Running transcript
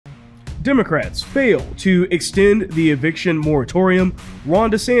Democrats fail to extend the eviction moratorium,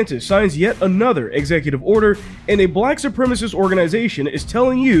 Ron DeSantis signs yet another executive order, and a black supremacist organization is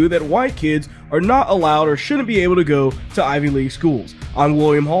telling you that white kids are not allowed or shouldn't be able to go to Ivy League schools. I'm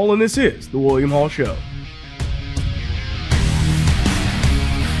William Hall, and this is The William Hall Show.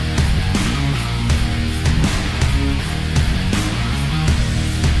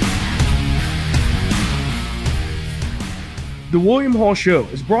 The William Hall Show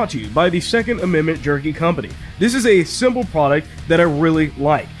is brought to you by the Second Amendment Jerky Company. This is a simple product that I really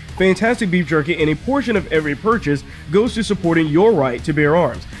like. Fantastic beef jerky, and a portion of every purchase goes to supporting your right to bear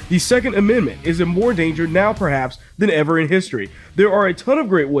arms. The Second Amendment is in more danger now perhaps than ever in history. There are a ton of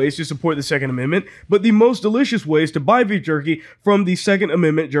great ways to support the Second Amendment, but the most delicious way is to buy beef jerky from the Second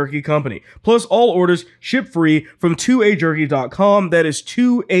Amendment Jerky Company. Plus, all orders ship free from 2ajerky.com. That is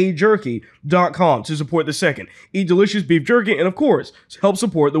 2ajerky.com to support the Second. Eat delicious beef jerky and, of course, help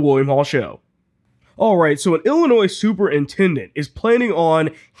support the William Hall Show. Alright, so an Illinois superintendent is planning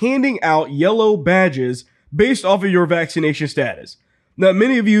on handing out yellow badges based off of your vaccination status. Now,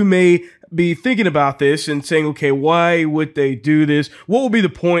 many of you may be thinking about this and saying, okay, why would they do this? What will be the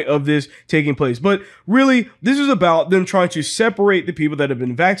point of this taking place? But really, this is about them trying to separate the people that have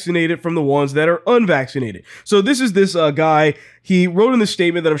been vaccinated from the ones that are unvaccinated. So this is this guy. He wrote in the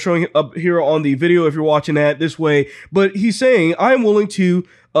statement that I'm showing up here on the video if you're watching that this way. But he's saying, I'm writing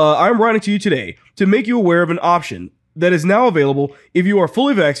to you today to make you aware of an option that is now available if you are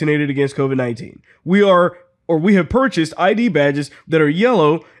fully vaccinated against COVID-19. We have purchased ID badges that are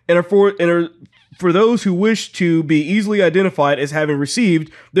yellow and are for those who wish to be easily identified as having received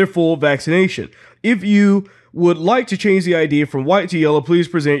their full vaccination. If you would like to change the ID from white to yellow, please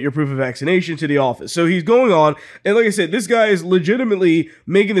present your proof of vaccination to the office. So he's going on, and like I said, this guy is legitimately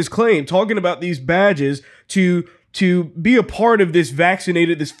making this claim, talking about these badges to be a part of this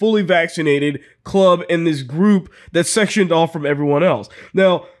fully vaccinated club and this group that's sectioned off from everyone else.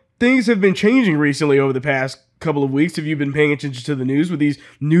 Now, things have been changing recently over the past couple of weeks if you've been paying attention to the news with these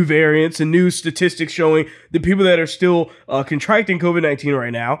new variants and new statistics showing the people that are still contracting COVID-19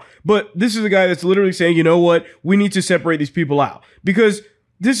 right now. But this is a guy that's literally saying, you know what, we need to separate these people out because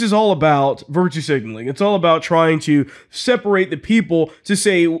this is all about virtue signaling. It's all about trying to separate the people to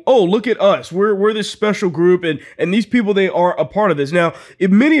say, oh, look at us. We're this special group, and these people, they are a part of this. Now,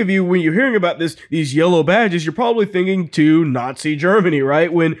 if many of you, when you're hearing about these yellow badges, you're probably thinking to Nazi Germany,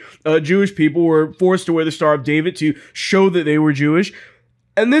 right? When Jewish people were forced to wear the Star of David to show that they were Jewish.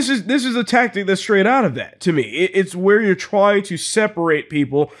 And this is a tactic that's straight out of that to me. It's where you're trying to separate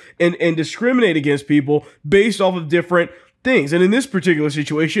people and discriminate against people based off of different things. And in this particular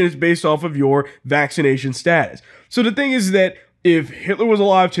situation, it's based off of your vaccination status. So the thing is that if Hitler was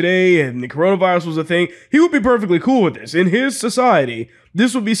alive today and the coronavirus was a thing, he would be perfectly cool with this. In his society,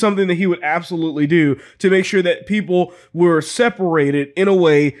 this would be something that he would absolutely do to make sure that people were separated in a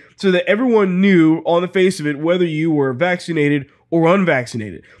way so that everyone knew on the face of it whether you were vaccinated or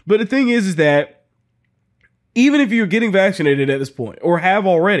unvaccinated. But the thing is that even if you're getting vaccinated at this point or have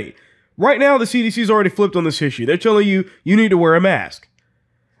already, right now, the CDC's already flipped on this issue. They're telling you, you need to wear a mask.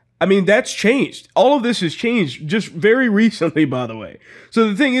 I mean, that's changed. All of this has changed just very recently, by the way. So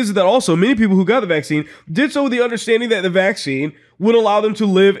the thing is that also many people who got the vaccine did so with the understanding that the vaccine would allow them to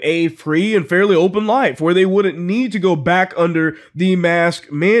live a free and fairly open life where they wouldn't need to go back under the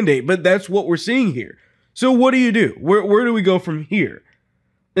mask mandate. But that's what we're seeing here. So what do? Where do we go from here?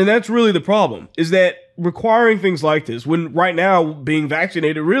 And that's really the problem, is that requiring things like this, when right now being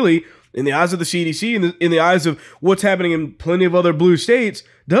vaccinated really, in the eyes of the CDC and in the eyes of what's happening in plenty of other blue states,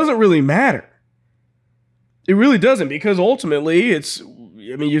 doesn't really matter. It really doesn't, because ultimately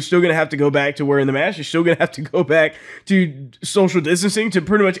you're still going to have to go back to wearing the mask. You're still going to have to go back to social distancing, to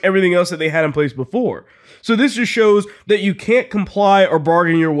pretty much everything else that they had in place before. So this just shows that you can't comply or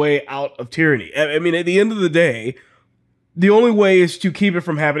bargain your way out of tyranny. I mean, at the end of the day, the only way is to keep it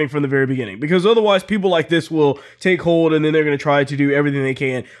from happening from the very beginning, because otherwise people like this will take hold and then they're going to try to do everything they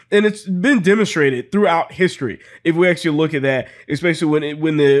can. And it's been demonstrated throughout history. If we actually look at that, especially when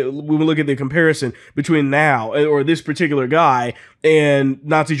we look at the comparison between now or this particular guy and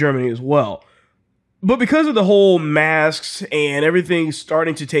Nazi Germany as well. But because of the whole masks and everything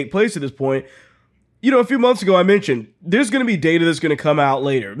starting to take place at this point, you know, a few months ago I mentioned there's going to be data that's going to come out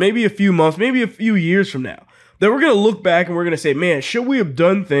later, maybe a few months, maybe a few years from now, that we're going to look back and we're going to say, man, should we have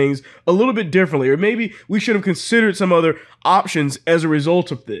done things a little bit differently? Or maybe we should have considered some other options as a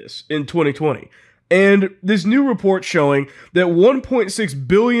result of this in 2020. And this new report showing that 1.6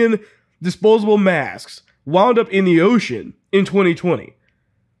 billion disposable masks wound up in the ocean in 2020.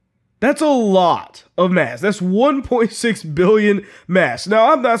 That's a lot of masks. That's 1.6 billion masks.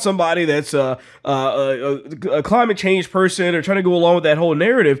 Now, I'm not somebody that's a climate change person or trying to go along with that whole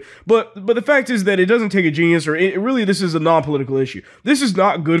narrative, but the fact is that it doesn't take a genius, or really this is a non-political issue. This is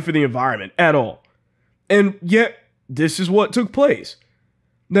not good for the environment at all. And yet, this is what took place.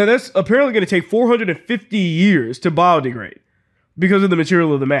 Now, that's apparently going to take 450 years to biodegrade because of the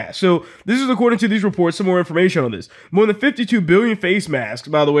material of the mask. So this is according to these reports. Some more information on this. More than 52 billion face masks,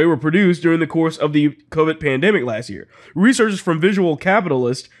 by the way, were produced during the course of the COVID pandemic last year. Researchers from Visual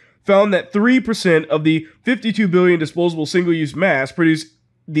Capitalist found that 3% of the 52 billion disposable single-use masks produced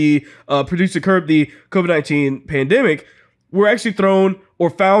to curb the COVID-19 pandemic were actually thrown or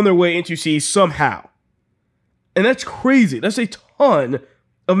found their way into sea somehow. And that's crazy. That's a ton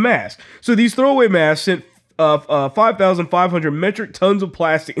of masks. So these throwaway masks sent 5,500 metric tons of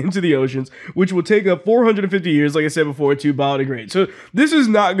plastic into the oceans, which will take up 450 years, like I said before, to biodegrade. So this is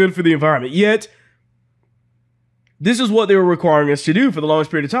not good for the environment. Yet, this is what they were requiring us to do for the longest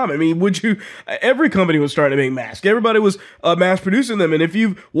period of time. I mean, every company was starting to make masks. Everybody was mass producing them. And if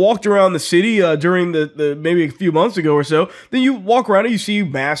you've walked around the city during the maybe a few months ago or so, then you walk around and you see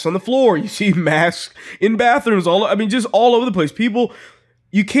masks on the floor. You see masks in bathrooms. Just all over the place. People...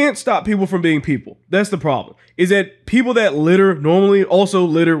 You can't stop people from being people. That's the problem. Is that people that litter normally also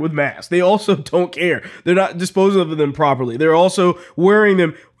litter with masks. They also don't care. They're not disposing of them properly. They're also wearing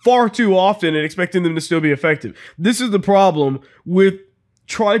them far too often and expecting them to still be effective. This is the problem with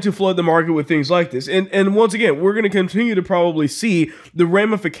trying to flood the market with things like this. And once again, we're going to continue to probably see the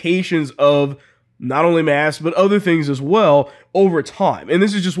ramifications of not only masks, but other things as well over time. And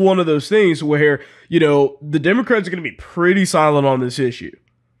this is just one of those things where, the Democrats are going to be pretty silent on this issue.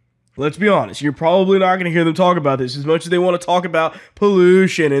 Let's be honest. You're probably not going to hear them talk about this as much as they want to talk about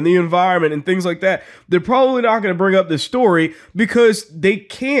pollution and the environment and things like that. They're probably not going to bring up this story because they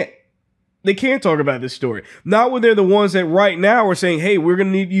can't. They can't talk about this story. Not when they're the ones that right now are saying, hey, we're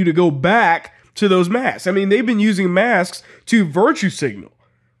going to need you to go back to those masks. I mean, they've been using masks to virtue signal.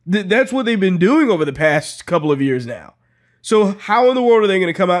 That's what they've been doing over the past couple of years now. So how in the world are they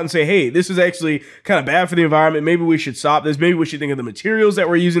going to come out and say, hey, this is actually kind of bad for the environment. Maybe we should stop this. Maybe we should think of the materials that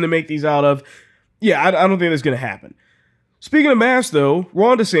we're using to make these out of. Yeah, I don't think that's going to happen. Speaking of masks, though,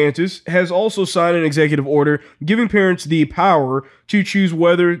 Ron DeSantis has also signed an executive order giving parents the power to choose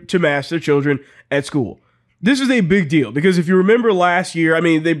whether to mask their children at school. This is a big deal because if you remember last year, I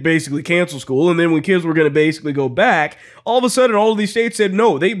mean, they basically canceled school. And then when kids were going to basically go back, all of a sudden, all of these states said,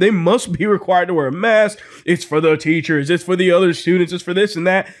 no, they must be required to wear a mask. It's for the teachers. It's for the other students. It's for this and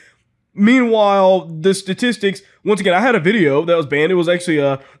that. Meanwhile, the statistics, once again, I had a video that was banned. It was actually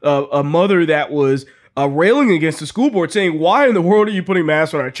a mother that was railing against the school board saying, why in the world are you putting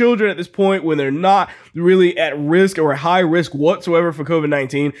masks on our children at this point when they're not really at risk or at high risk whatsoever for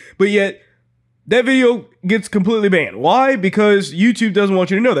COVID-19? But yet, that video gets completely banned. Why? Because YouTube doesn't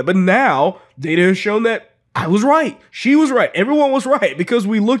want you to know that. But now, data has shown that I was right. She was right. Everyone was right because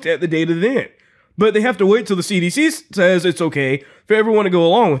we looked at the data then. But they have to wait till the CDC says it's okay for everyone to go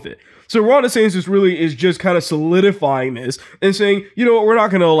along with it. So Ron DeSantis really is just kind of solidifying this and saying, you know what, we're not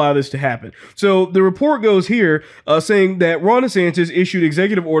going to allow this to happen. So the report goes here saying that Ron DeSantis issued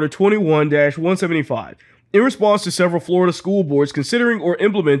Executive Order 21-175 in response to several Florida school boards considering or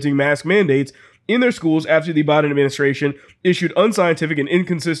implementing mask mandates in their schools after the Biden administration issued unscientific and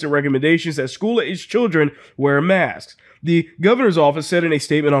inconsistent recommendations that school-aged children wear masks. The governor's office said in a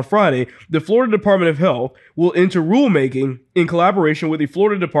statement on Friday, the Florida Department of Health will enter rulemaking in collaboration with the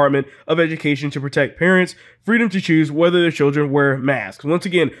Florida Department of Education to protect parents' freedom to choose whether their children wear masks. Once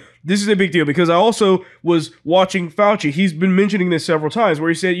again, this is a big deal because I also was watching Fauci. He's been mentioning this several times where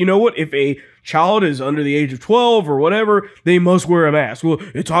he said, you know what, if a child is under the age of 12 or whatever, they must wear a mask. Well,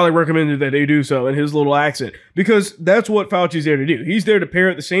 it's highly recommended that they do so in his little accent because that's what Fauci's there to do. He's there to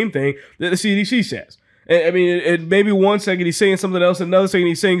parrot the same thing that the CDC says. I mean, maybe one second he's saying something else, another second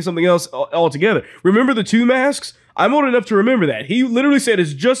he's saying something else altogether. Remember the 2 masks? I'm old enough to remember that. He literally said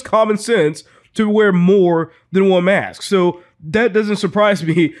it's just common sense to wear more than 1 mask. So that doesn't surprise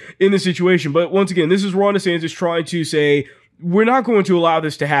me in this situation. But once again, this is Ron DeSantis trying to say, we're not going to allow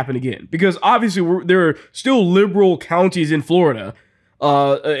this to happen again. Because obviously there are still liberal counties in Florida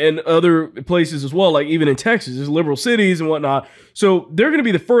and other places as well, like even in Texas, there's liberal cities and whatnot. So they're going to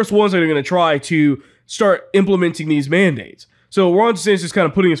be the first ones that are going to try to start implementing these mandates. So Ron DeSantis is kind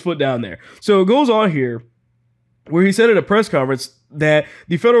of putting his foot down there. So it goes on here where he said at a press conference that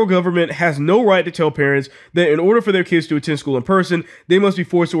the federal government has no right to tell parents that in order for their kids to attend school in person, they must be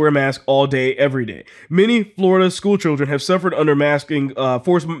forced to wear a mask all day, every day. Many Florida school children have suffered under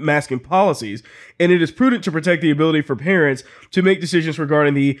forced masking policies, and it is prudent to protect the ability for parents to make decisions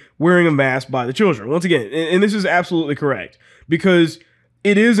regarding the wearing of masks by the children. Once again, and this is absolutely correct, because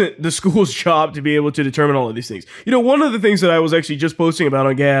it isn't the school's job to be able to determine all of these things. You know, one of the things that I was actually just posting about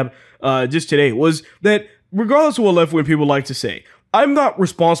on Gab just today was that regardless of what left-wing people like to say, I'm not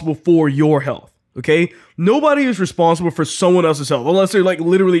responsible for your health, okay? Nobody is responsible for someone else's health unless they're like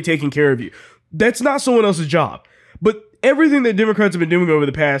literally taking care of you. That's not someone else's job. But everything that Democrats have been doing over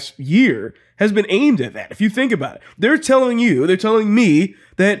the past year has been aimed at that. If you think about it, they're telling me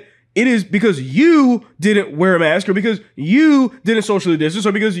that it is because you didn't wear a mask, or because you didn't socially distance,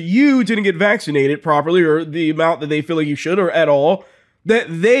 or because you didn't get vaccinated properly, or the amount that they feel like you should, or at all, that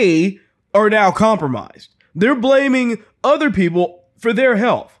they are now compromised. They're blaming other people for their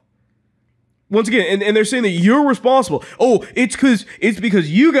health. Once again, and they're saying that you're responsible. Oh, it's because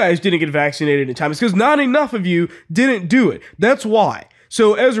you guys didn't get vaccinated in time. It's because not enough of you didn't do it. That's why.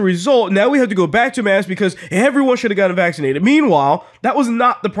 So as a result, now we have to go back to masks because everyone should have gotten vaccinated. Meanwhile, that was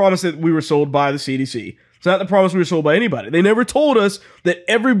not the promise that we were sold by the CDC. It's not the promise we were sold by anybody. They never told us that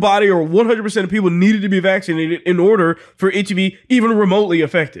everybody or 100% of people needed to be vaccinated in order for it to be even remotely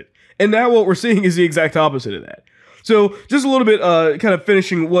effective. And now what we're seeing is the exact opposite of that. So just a little bit kind of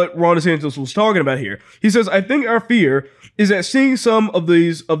finishing what Ron DeSantis was talking about here. He says, I think our fear is that seeing some of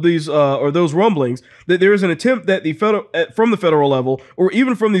these or those rumblings, that there is an attempt that from the federal level or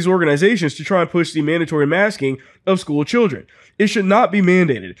even from these organizations to try and push the mandatory masking of school children. It should not be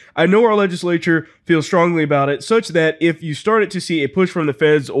mandated. I know our legislature feels strongly about it, such that if you started to see a push from the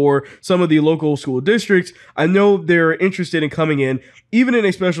feds or some of the local school districts, I know they're interested in coming in, even in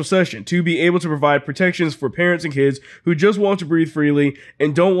a special session, to be able to provide protections for parents and kids who just want to breathe freely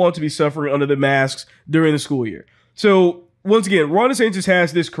and don't want to be suffering under the masks during the school year. So once again, Ron DeSantis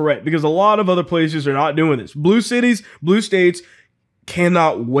has this correct, because a lot of other places are not doing this. Blue cities, blue states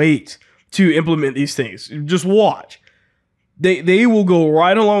cannot wait to implement these things. Just watch. They will go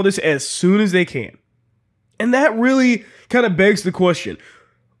right along with this as soon as they can. And that really kind of begs the question.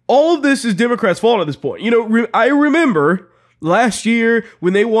 All of this is Democrats' fault at this point. You know, I remember last year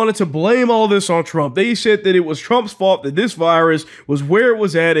when they wanted to blame all this on Trump. They said that it was Trump's fault that this virus was where it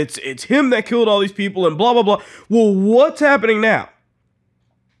was at. It's him that killed all these people and blah, blah, blah. Well, what's happening now?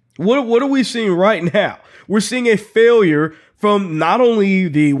 What are we seeing right now? We're seeing a failure from not only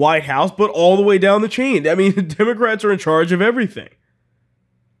the White House, but all the way down the chain. I mean, Democrats are in charge of everything.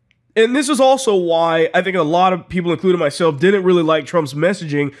 And this is also why I think a lot of people, including myself, didn't really like Trump's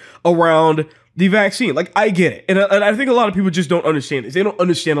messaging around the vaccine. Like, I get it. And I think a lot of people just don't understand this. They don't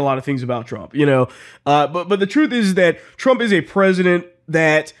understand a lot of things about Trump, you know. But the truth is that Trump is a president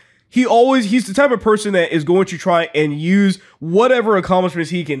that he's the type of person that is going to try and use whatever accomplishments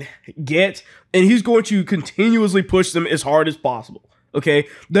he can get, and he's going to continuously push them as hard as possible. Okay?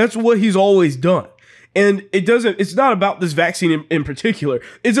 That's what he's always done. And it's not about this vaccine in particular.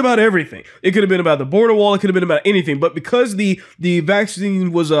 It's about everything. It could have been about the border wall. It could have been about anything. But because the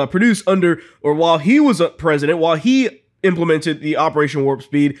vaccine was produced while he was president, while he implemented the Operation Warp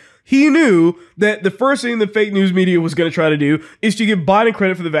Speed, he knew that the first thing the fake news media was going to try to do is to give Biden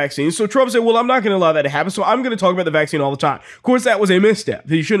credit for the vaccine. So Trump said, well, I'm not going to allow that to happen, so I'm going to talk about the vaccine all the time. Of course, that was a misstep.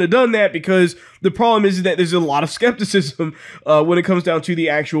 He shouldn't have done that, because the problem is that there's a lot of skepticism when it comes down to the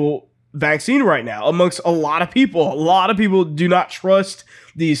actual vaccine right now amongst a lot of people. A lot of people do not trust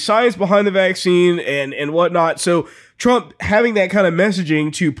the science behind the vaccine and whatnot. So Trump having that kind of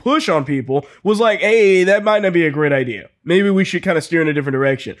messaging to push on people was like, hey, that might not be a great idea. Maybe we should kind of steer in a different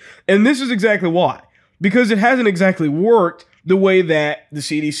direction. And this is exactly why. Because it hasn't exactly worked the way that the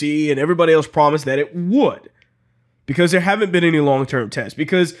CDC and everybody else promised that it would. Because there haven't been any long-term tests.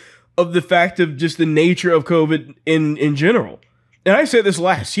 Because of the fact of just the nature of COVID in general. And I said this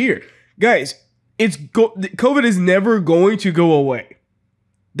last year. Guys, COVID is never going to go away.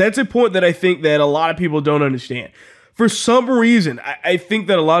 That's a point that I think that a lot of people don't understand. For some reason, I think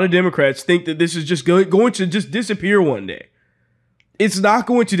that a lot of Democrats think that this is just going to just disappear one day. It's not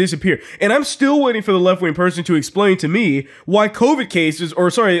going to disappear. And I'm still waiting for the left-wing person to explain to me why flu cases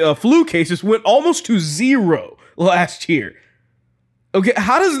went almost to zero last year. Okay,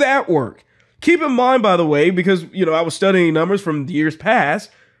 how does that work? Keep in mind, by the way, because, you know, I was studying numbers from years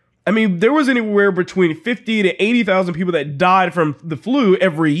past. I mean, there was anywhere between 50 to 80,000 people that died from the flu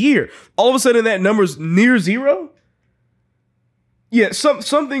every year. All of a sudden, that number's near zero? Yeah,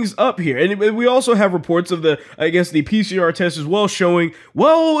 something's up here. And we also have reports of the PCR test as well showing,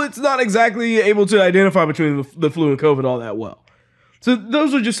 well, it's not exactly able to identify between the flu and COVID all that well. So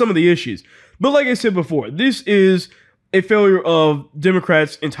those are just some of the issues. But like I said before, this is a failure of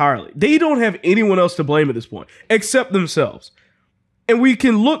Democrats entirely. They don't have anyone else to blame at this point except themselves. And we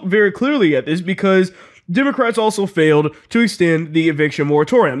can look very clearly at this because Democrats also failed to extend the eviction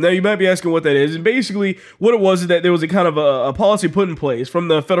moratorium. Now, you might be asking what that is. And basically, what it was is that there was a kind of a policy put in place from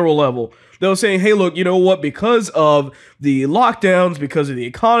the federal level that was saying, hey, look, you know what? Because of the lockdowns, because of the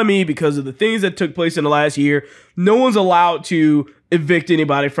economy, because of the things that took place in the last year, no one's allowed to evict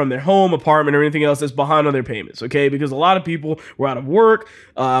anybody from their home, apartment, or anything else that's behind on their payments, okay? Because a lot of people were out of work,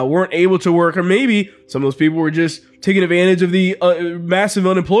 weren't able to work, or maybe some of those people were just taking advantage of the massive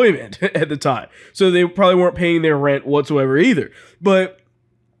unemployment at the time. So they probably weren't paying their rent whatsoever either. But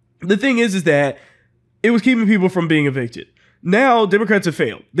the thing is that it was keeping people from being evicted. Now, Democrats have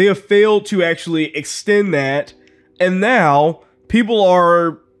failed. They have failed to actually extend that, and now people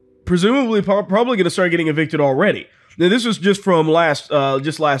are presumably probably going to start getting evicted already. Now, this was just from last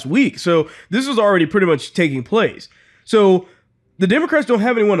week, so this is already pretty much taking place. So the Democrats don't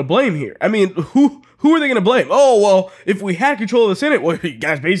have anyone to blame here. I mean, who are they going to blame? Oh, well, if we had control of the Senate, well, you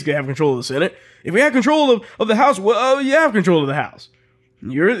guys basically have control of the Senate. If we had control of the House, well, you have control of the House.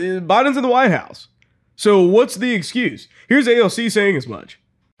 Biden's in the White House. So what's the excuse? Here's AOC saying as much.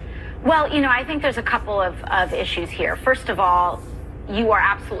 Well, I think there's a couple of issues here. First of all, you are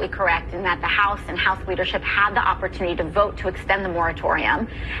absolutely correct in that the House and House leadership had the opportunity to vote to extend the moratorium.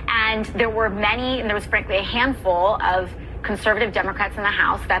 And there were many, and there was frankly a handful of conservative Democrats in the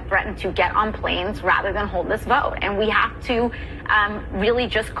House that threatened to get on planes rather than hold this vote. And we have to really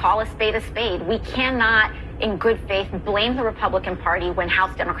just call a spade a spade. We cannot, in good faith, blame the Republican Party when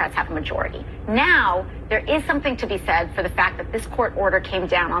House Democrats have a majority. Now, there is something to be said for the fact that this court order came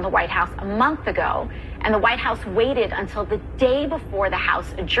down on the White House a month ago, and the White House waited until the day before the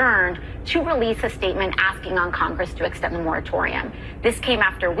House adjourned to release a statement asking on Congress to extend the moratorium. This came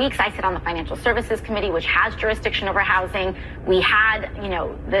after weeks. I sit on the Financial Services Committee, which has jurisdiction over housing. We had,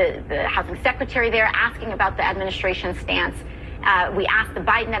 the housing secretary there asking about the administration's stance. We asked the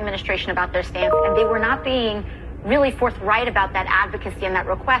Biden administration about their stance, and they were not being really forthright about that advocacy and that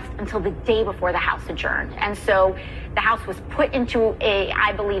request until the day before the House adjourned. And so the House was put into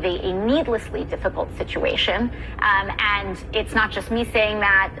I believe, a needlessly difficult situation. And it's not just me saying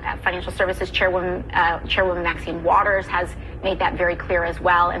that. Financial Services Chairwoman Maxine Waters has made that very clear as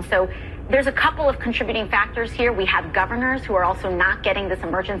well. And so there's a couple of contributing factors here. We have governors who are also not getting this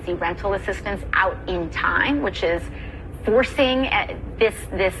emergency rental assistance out in time, which is forcing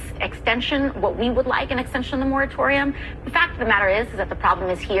this extension, what we would like an extension of the moratorium. The fact of the matter is that the problem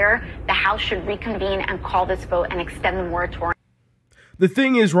is here. The House should reconvene and call this vote and extend the moratorium. The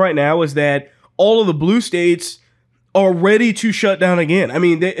thing is right now is that all of the blue states are ready to shut down again. I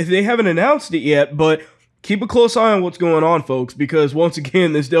mean, they haven't announced it yet, but keep a close eye on what's going on, folks, because once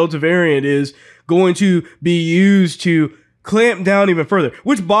again, this Delta variant is going to be used to clamp down even further.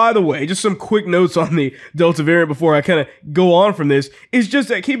 Which, by the way, just some quick notes on the Delta variant before I kind of go on from this, is just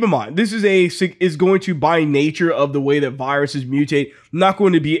that keep in mind, this is going to, by nature of the way that viruses mutate, not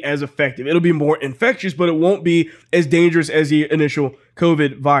going to be as effective. It'll be more infectious, but it won't be as dangerous as the initial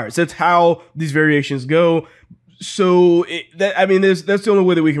COVID virus. That's how these variations go. So, that's the only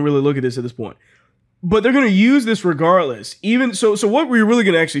way that we can really look at this at this point. But they're going to use this regardless. Even so what we're really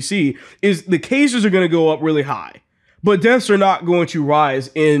going to actually see is the cases are going to go up really high. But deaths are not going to rise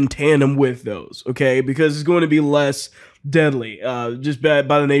in tandem with those, okay? Because it's going to be less deadly, just by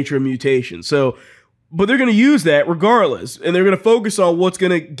the nature of mutation. So, but they're going to use that regardless, and they're going to focus on what's going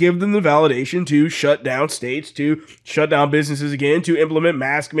to give them the validation to shut down states, to shut down businesses again, to implement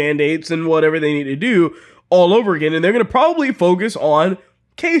mask mandates and whatever they need to do all over again. And they're going to probably focus on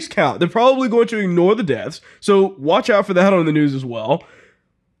case count. They're probably going to ignore the deaths. So watch out for that on the news as well.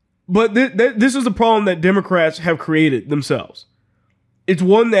 But this is a problem that Democrats have created themselves. It's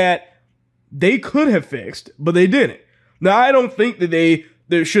one that they could have fixed, but they didn't. Now, I don't think that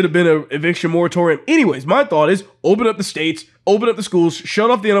there should have been an eviction moratorium. Anyways, my thought is open up the states, open up the schools,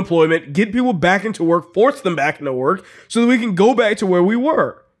 shut off the unemployment, get people back into work, force them back into work so that we can go back to where we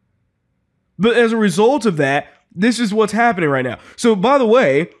were. But as a result of that, this is what's happening right now. So, by the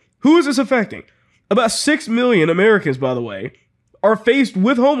way, who is this affecting? About 6 million Americans, by the way, are faced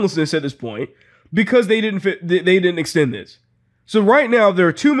with homelessness at this point because they didn't extend this. So right now, there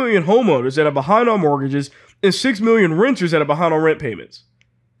are 2 million homeowners that are behind on mortgages and 6 million renters that are behind on rent payments.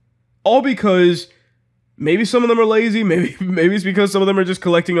 All because maybe some of them are lazy, maybe it's because some of them are just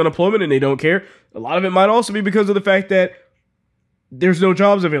collecting unemployment and they don't care. A lot of it might also be because of the fact that there's no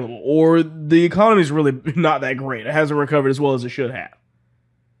jobs available, or the economy is really not that great. It hasn't recovered as well as it should have.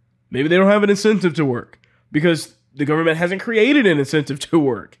 Maybe they don't have an incentive to work because the government hasn't created an incentive to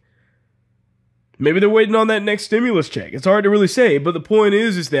work. Maybe they're waiting on that next stimulus check. It's hard to really say, but the point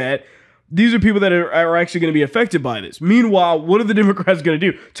is that these are people that are actually going to be affected by this. Meanwhile, what are the Democrats going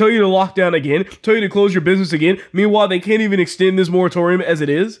to do? Tell you to lock down again? Tell you to close your business again? Meanwhile, they can't even extend this moratorium as it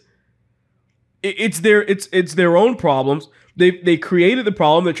is? It's their own problems. They created the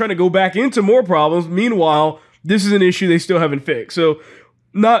problem. They're trying to go back into more problems. Meanwhile, this is an issue they still haven't fixed. So,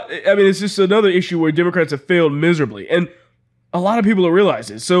 it's just another issue where Democrats have failed miserably. And a lot of people don't realize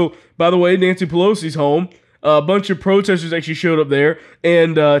this. So, by the way, Nancy Pelosi's home. A bunch of protesters actually showed up there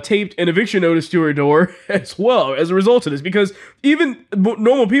and taped an eviction notice to her door as well as a result of this. Because even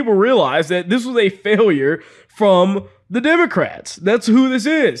normal people realize that this was a failure from the Democrats. That's who this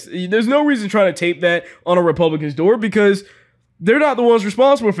is. There's no reason trying to tape that on a Republican's door because they're not the ones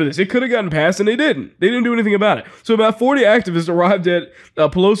responsible for this. It could have gotten passed, and they didn't. They didn't do anything about it. So about 40 activists arrived at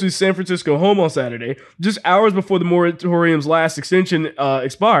Pelosi's San Francisco home on Saturday, just hours before the moratorium's last extension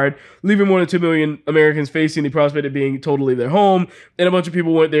expired, leaving more than 2 million Americans facing the prospect of being told to leave their home. And a bunch of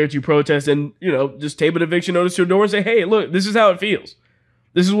people went there to protest and, just tape an eviction notice to their door and say, hey, look, this is how it feels.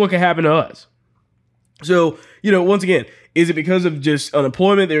 This is what can happen to us. So, once again, is it because of just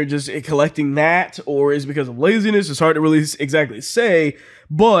unemployment? They're just collecting that, or is it because of laziness? It's hard to really exactly say,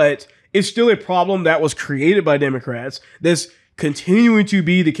 but it's still a problem that was created by Democrats that's continuing to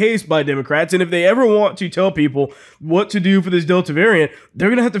be the case by Democrats. And if they ever want to tell people what to do for this Delta variant, they're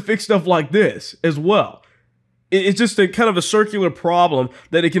going to have to fix stuff like this as well. It's just a kind of a circular problem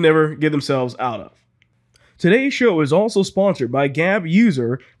that they can never get themselves out of. Today's show is also sponsored by Gab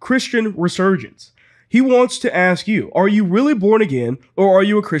user Christian Resurgence. He wants to ask you, are you really born again, or are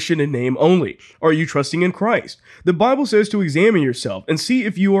you a Christian in name only? Are you trusting in Christ? The Bible says to examine yourself and see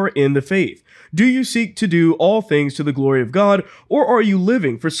if you are in the faith. Do you seek to do all things to the glory of God, or are you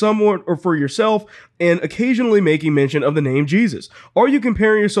living for someone or for yourself and occasionally making mention of the name Jesus? Are you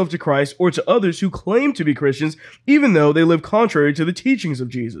comparing yourself to Christ or to others who claim to be Christians, even though they live contrary to the teachings of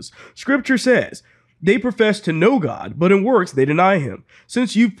Jesus? Scripture says, they profess to know God, but in works they deny him.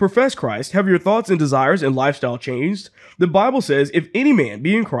 Since you've professed Christ, have your thoughts and desires and lifestyle changed? The Bible says, if any man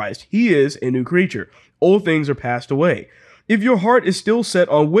be in Christ, he is a new creature. Old things are passed away. If your heart is still set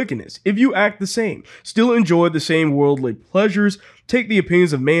on wickedness, if you act the same, still enjoy the same worldly pleasures, take the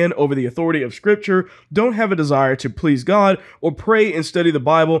opinions of man over the authority of Scripture, don't have a desire to please God, or pray and study the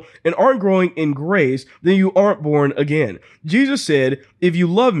Bible, and aren't growing in grace, then you aren't born again. Jesus said, if you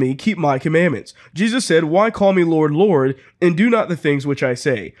love me, keep my commandments. Jesus said, why call me Lord, Lord, and do not the things which I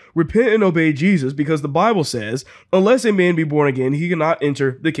say? Repent and obey Jesus, because the Bible says, unless a man be born again, he cannot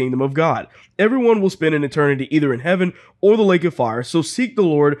enter the kingdom of God. Everyone will spend an eternity either in heaven or the lake of fire, so seek the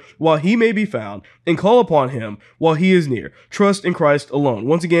Lord while he may be found, and call upon him while he is near. Trust in Christ alone.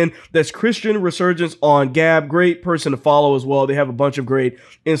 Once again, that's Christian Resurgence on Gab. Great person to follow as well. They have a bunch of great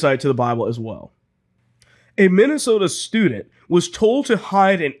insight to the Bible as well. A Minnesota student was told to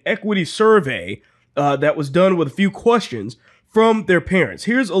hide an equity survey that was done with a few questions from their parents.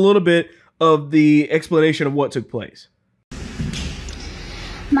 Here's a little bit of the explanation of what took place.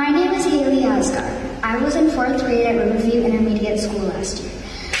 My name is Haley Asgard. I was in 4th grade at Riverview Intermediate School last year.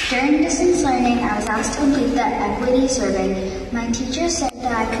 During distance learning, I was asked to complete the equity survey. My teacher said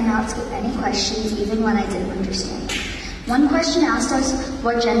that I could not skip any questions even when I didn't understand them. One question asked us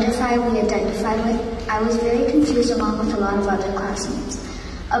what gender we identified with. I was very confused along with a lot of other classmates.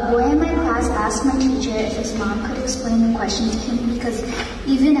 A boy in my class asked my teacher if his mom could explain the question to him because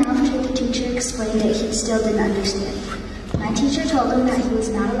even after the teacher explained it, he still didn't understand. My teacher told him that he was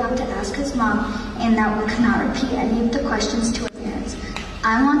not allowed to ask his mom and that we could not repeat any of the questions to our parents.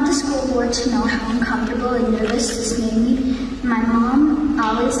 I want the school board to know how uncomfortable and nervous this made me. My mom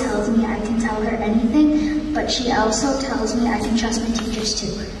always tells me I can tell her anything, but she also tells me I can trust my teachers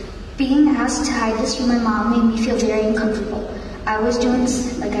too. Being asked to hide this from my mom made me feel very uncomfortable. I was doing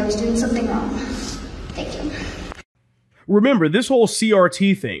something wrong. Thank you. Remember, this whole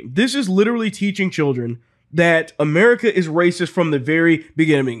CRT thing, this is literally teaching children that America is racist from the very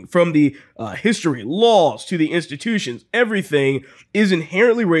beginning, from the history, laws, to the institutions. Everything is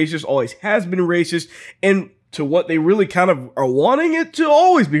inherently racist, always has been racist, and to what they really kind of are wanting it to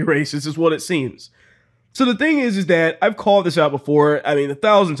always be racist is what it seems. So the thing is that I've called this out before. I mean,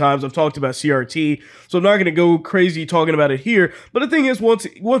 1,000 times I've talked about CRT, so I'm not going to go crazy talking about it here. But the thing is, once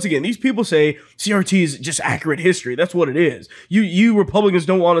again, these people say CRT is just accurate history. That's what it is. You Republicans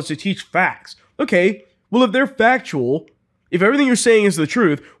don't want us to teach facts. Okay, well, if they're factual, if everything you're saying is the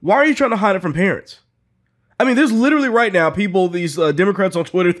truth, why are you trying to hide it from parents? I mean, there's literally right now people, these Democrats on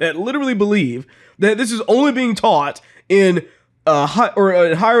Twitter that literally believe that this is only being taught in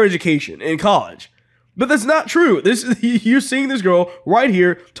higher education, in college. But that's not true. You're seeing this girl right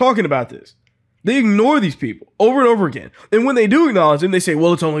here talking about this. They ignore these people over and over again. And when they do acknowledge them, they say,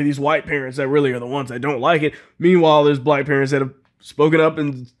 well, it's only these white parents that really are the ones that don't like it. Meanwhile, there's black parents that have spoken up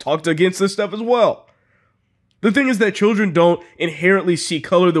and talked against this stuff as well. The thing is that children don't inherently see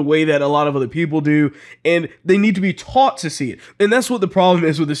color the way that a lot of other people do, and they need to be taught to see it. And that's what the problem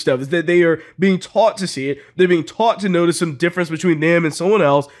is with this stuff, is that they are being taught to see it. They're being taught to notice some difference between them and someone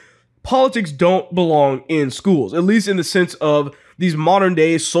else. Politics don't belong in schools, at least in the sense of these modern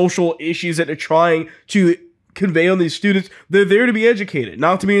day social issues that they're trying to convey on these students. They're there to be educated,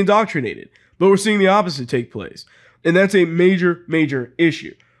 not to be indoctrinated. But we're seeing the opposite take place. And that's a major, major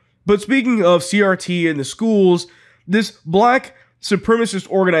issue. But speaking of CRT in the schools, this black supremacist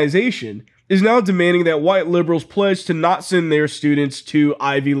organization is now demanding that white liberals pledge to not send their students to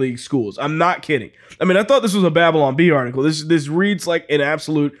Ivy League schools. I'm not kidding. I mean, I thought this was a Babylon Bee article. This reads like an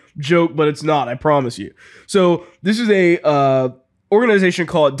absolute joke, but it's not, I promise you. So this is a organization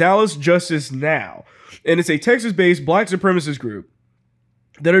called Dallas Justice Now, and it's a Texas-based black supremacist group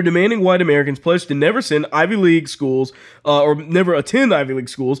that are demanding white Americans pledge to never send Ivy League schools or never attend Ivy League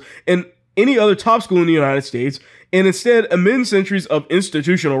schools and any other top school in the United States, and instead amend centuries of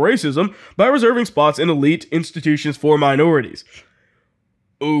institutional racism by reserving spots in elite institutions for minorities.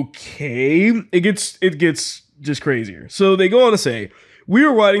 Okay, it gets just crazier. So they go on to say, we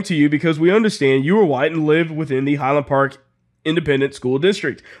are writing to you because we understand you are white and live within the Highland Park Independent School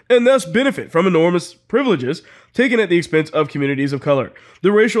District, and thus benefit from enormous privileges taken at the expense of communities of color.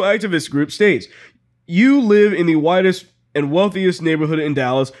 The racial activist group states, you live in the whitest and wealthiest neighborhood in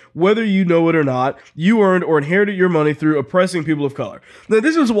Dallas, whether you know it or not. You earned or inherited your money through oppressing people of color. Now,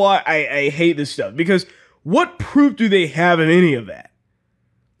 this is why I hate this stuff, because what proof do they have of any of that?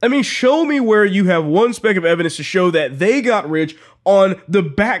 I mean, show me where you have one speck of evidence to show that they got rich on the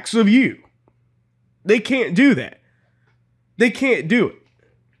backs of you. They can't do that. They can't do it.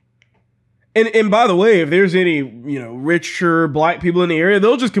 And by the way, if there's any, richer black people in the area,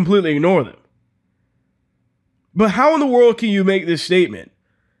 they'll just completely ignore them. But how in the world can you make this statement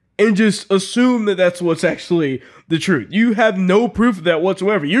and just assume that that's what's actually the truth? You have no proof of that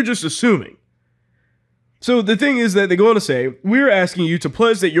whatsoever. You're just assuming. So the thing is that they go on to say, we're asking you to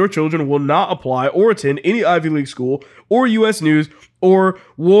pledge that your children will not apply or attend any Ivy League school or U.S. News or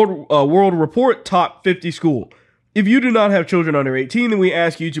World Report Top 50 school. If you do not have children under 18, then we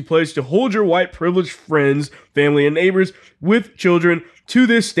ask you to pledge to hold your white privileged friends, family, and neighbors with children to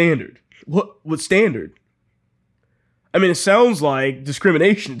this standard. What standard? I mean, it sounds like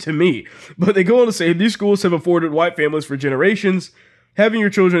discrimination to me, but they go on to say these schools have afforded white families for generations. Having your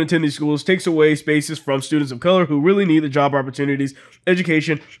children attend these schools takes away spaces from students of color who really need the job opportunities,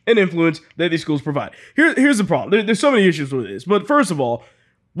 education, and influence that these schools provide. Here's the problem. There's so many issues with this, but first of all,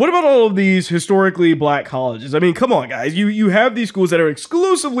 what about all of these historically black colleges? I mean, come on, guys. You have these schools that are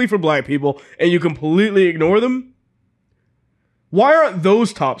exclusively for black people, and you completely ignore them? Why aren't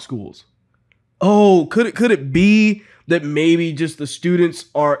those top schools? Oh, could it be that maybe just the students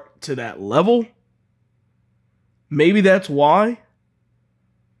aren't to that level? Maybe that's why?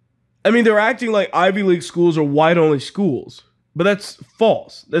 I mean, they're acting like Ivy League schools are white-only schools, but that's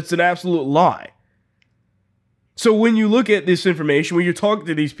false. That's an absolute lie. So when you look at this information, when you're talking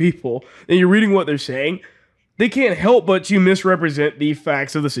to these people and you're reading what they're saying, they can't help but to misrepresent the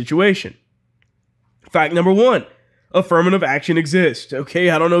facts of the situation. Fact number one, affirmative action exists. Okay,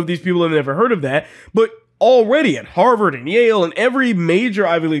 I don't know if these people have never heard of that, but already at Harvard and Yale and every major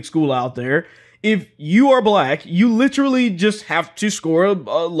Ivy League school out there, if you are black, you literally just have to score a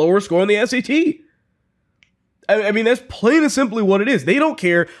lower score on the SAT. I mean, that's plain and simply what it is. They don't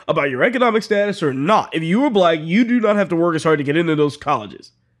care about your economic status or not. If you are black, you do not have to work as hard to get into those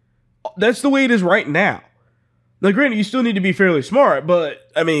colleges. That's the way it is right now. Now, granted, you still need to be fairly smart, but,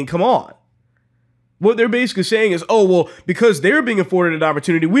 I mean, come on. What they're basically saying is, oh, well, because they're being afforded an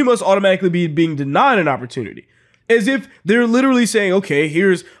opportunity, we must automatically be being denied an opportunity. As if they're literally saying, okay,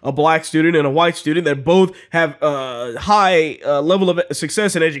 here's a black student and a white student that both have a high level of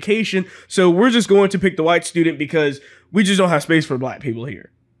success in education, so we're just going to pick the white student because we just don't have space for black people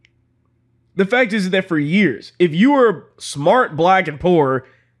here. The fact is that for years, if you are smart, black, and poor,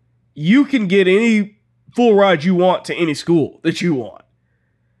 you can get any full ride you want to any school that you want.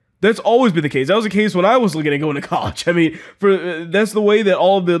 That's always been the case. That was the case when I was looking at going to college. I mean, that's the way that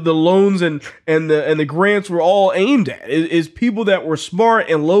all the loans and the grants were all aimed at, is people that were smart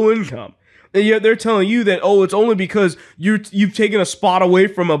and low income. And yet they're telling you that, oh, it's only because you've taken a spot away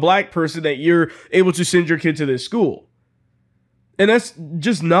from a black person that you're able to send your kid to this school. And that's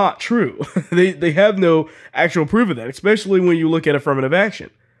just not true. They have no actual proof of that, especially when you look at affirmative action.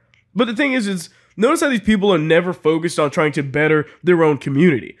 But the thing is notice how these people are never focused on trying to better their own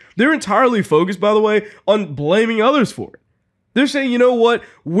community. They're entirely focused, by the way, on blaming others for it. They're saying, you know what?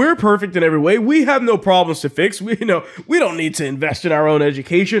 We're perfect in every way. We have no problems to fix. We don't need to invest in our own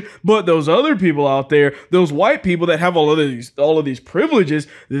education. But those other people out there, those white people that have all of these privileges,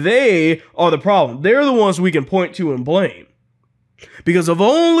 they are the problem. They're the ones we can point to and blame. Because if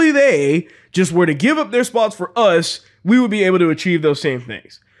only they just were to give up their spots for us, we would be able to achieve those same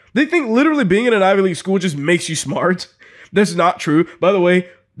things. They think literally being in an Ivy League school just makes you smart. That's not true. By the way,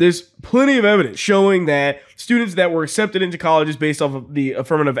 there's plenty of evidence showing that students that were accepted into colleges based off of the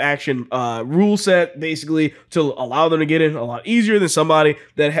affirmative action rule set, basically to allow them to get in a lot easier than somebody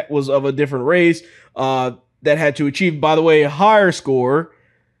that was of a different race, that had to achieve, by the way, a higher score.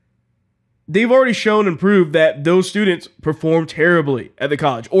 They've already shown and proved that those students perform terribly at the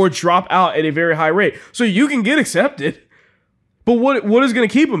college or drop out at a very high rate. So you can get accepted, but what is going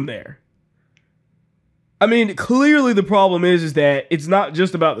to keep them there? I mean, clearly the problem is that it's not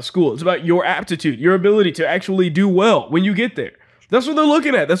just about the school. It's about your aptitude, your ability to actually do well when you get there. That's what they're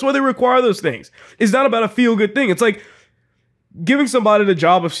looking at. That's why they require those things. It's not about a feel-good thing. It's like giving somebody the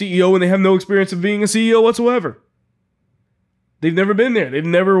job of CEO when they have no experience of being a CEO whatsoever. They've never been there. They've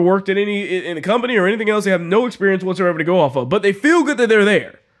never worked in a company or anything else. They have no experience whatsoever to go off of. But they feel good that they're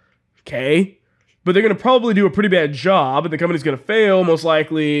there. Okay? But they're going to probably do a pretty bad job, and the company's going to fail, most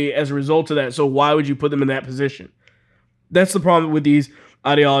likely, as a result of that. So why would you put them in that position? That's the problem with these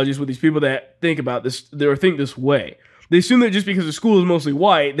ideologies, with these people that think about this, or think this way. They assume that just because the school is mostly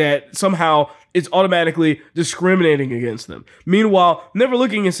white, that somehow it's automatically discriminating against them. Meanwhile, never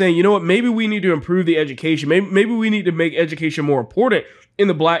looking and saying, you know what, maybe we need to improve the education. Maybe we need to make education more important in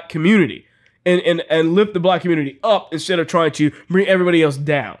the black community and lift the black community up instead of trying to bring everybody else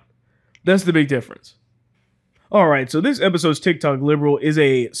down. That's the big difference. All right, so this episode's TikTok liberal is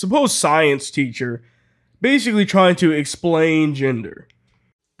a supposed science teacher basically trying to explain gender.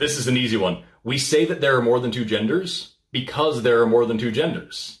 This is an easy one. We say that there are more than two genders because there are more than two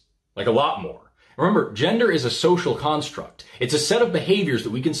genders. Like a lot more. Remember, gender is a social construct. It's a set of behaviors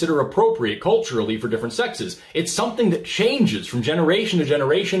that we consider appropriate culturally for different sexes. It's something that changes from generation to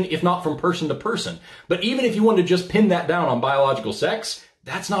generation, if not from person to person. But even if you want to just pin that down on biological sex,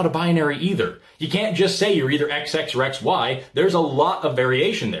 that's not a binary either. You can't just say you're either XX or XY. There's a lot of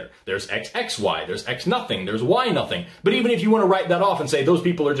variation there. There's XXY, there's X nothing, there's Y nothing. But even if you want to write that off and say those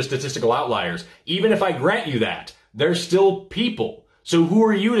people are just statistical outliers, even if I grant you that, they're still people. So who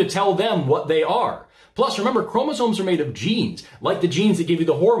are you to tell them what they are? Plus, remember, chromosomes are made of genes, like the genes that give you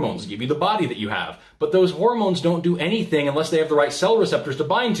the hormones, that give you the body that you have. But those hormones don't do anything unless they have the right cell receptors to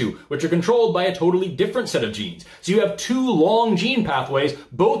bind to, which are controlled by a totally different set of genes. So you have two long gene pathways,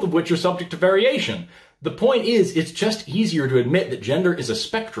 both of which are subject to variation. The point is, it's just easier to admit that gender is a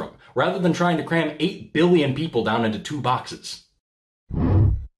spectrum, rather than trying to cram 8 billion people down into 2 boxes.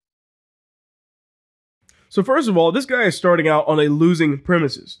 So first of all, this guy is starting out on a losing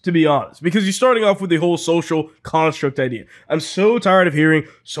premises, to be honest, because he's starting off with the whole social construct idea. I'm so tired of hearing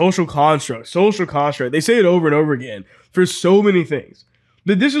social construct, social construct. They say it over and over again for so many things.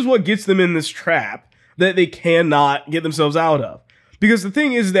 But this is what gets them in this trap that they cannot get themselves out of. Because the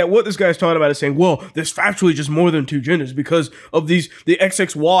thing is that what this guy's talking about is saying, well, there's factually just more than two genders because of the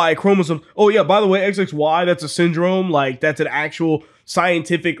XXY chromosomes. Oh yeah, by the way, XXY, that's a syndrome. Like that's an actual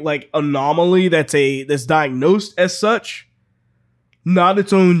scientific like anomaly that's diagnosed as such, not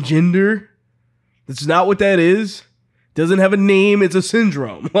its own gender. That's not what that is. Doesn't have a name. It's a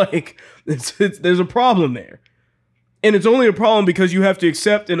syndrome. Like there's a problem there, and it's only a problem because you have to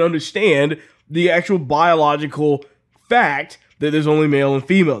accept and understand the actual biological fact that there's only male and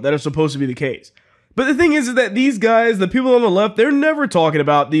female that are supposed to be the case. But the thing is that these guys, the people on the left, they're never talking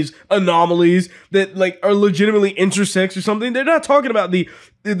about these anomalies that like are legitimately intersex or something. They're not talking about the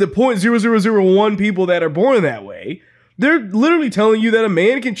 0.0001 people that are born that way. They're literally telling you that a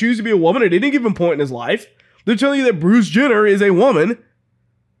man can choose to be a woman at any given point in his life. They're telling you that Bruce Jenner is a woman.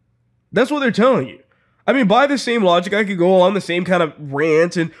 That's what they're telling you. I mean, by the same logic, I could go on the same kind of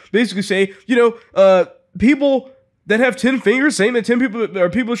rant and basically say, people that have 10 fingers, saying that 10 people or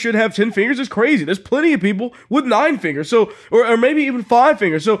people should have 10 fingers is crazy. There's plenty of people with 9 fingers, so or maybe even 5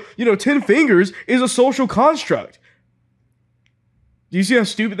 fingers. So 10 fingers is a social construct. Do you see how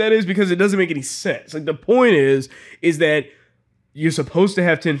stupid that is? Because it doesn't make any sense. Like the point is that you're supposed to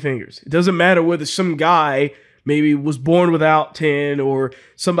have 10 fingers. It doesn't matter whether some guy maybe was born without 10, or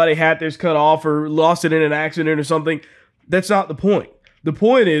somebody had theirs cut off or lost it in an accident or something. That's not the point. The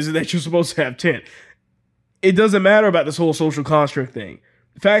point is that you're supposed to have 10. It doesn't matter about this whole social construct thing.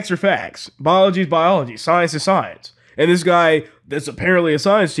 Facts are facts. Biology is biology. Science is science. And this guy that's apparently a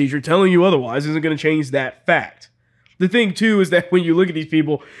science teacher telling you otherwise isn't going to change that fact. The thing, too, is that when you look at these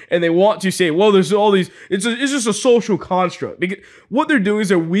people and they want to say, well, there's all these, it's just a social construct. Because what they're doing is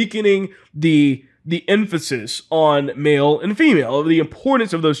they're weakening the emphasis on male and female, the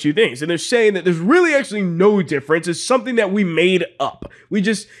importance of those two things. And they're saying that there's really actually no difference. It's something that we made up. We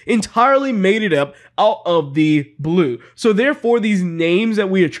just entirely made it up out of the blue. So therefore, these names that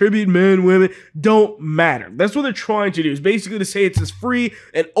we attribute men, women, don't matter. That's what they're trying to do, is basically to say it's this free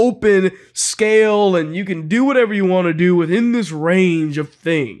and open scale and you can do whatever you want to do within this range of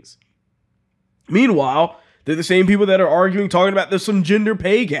things. Meanwhile, they're the same people that are arguing, talking about there's some gender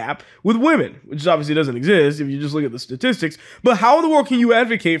pay gap with women, which obviously doesn't exist if you just look at the statistics. But how in the world can you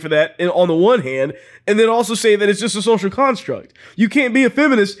advocate for that on the one hand, and then also say that it's just a social construct? You can't be a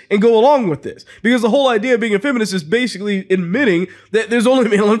feminist and go along with this, because the whole idea of being a feminist is basically admitting that there's only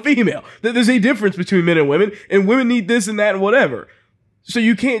male and female, that there's a difference between men and women need this and that and whatever. So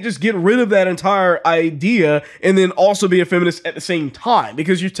you can't just get rid of that entire idea and then also be a feminist at the same time,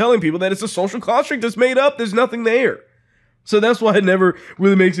 because you're telling people that it's a social construct that's made up. There's nothing there. So that's why it never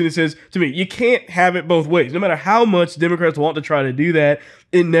really makes any sense to me. You can't have it both ways. No matter how much Democrats want to try to do that,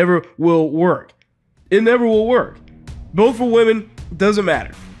 it never will work. It never will work. Both for women, doesn't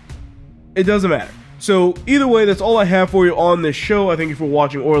matter. It doesn't matter. So either way, that's all I have for you on this show. I thank you for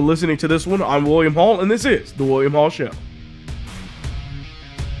watching or listening to this one. I'm William Hall, and this is The William Hall Show.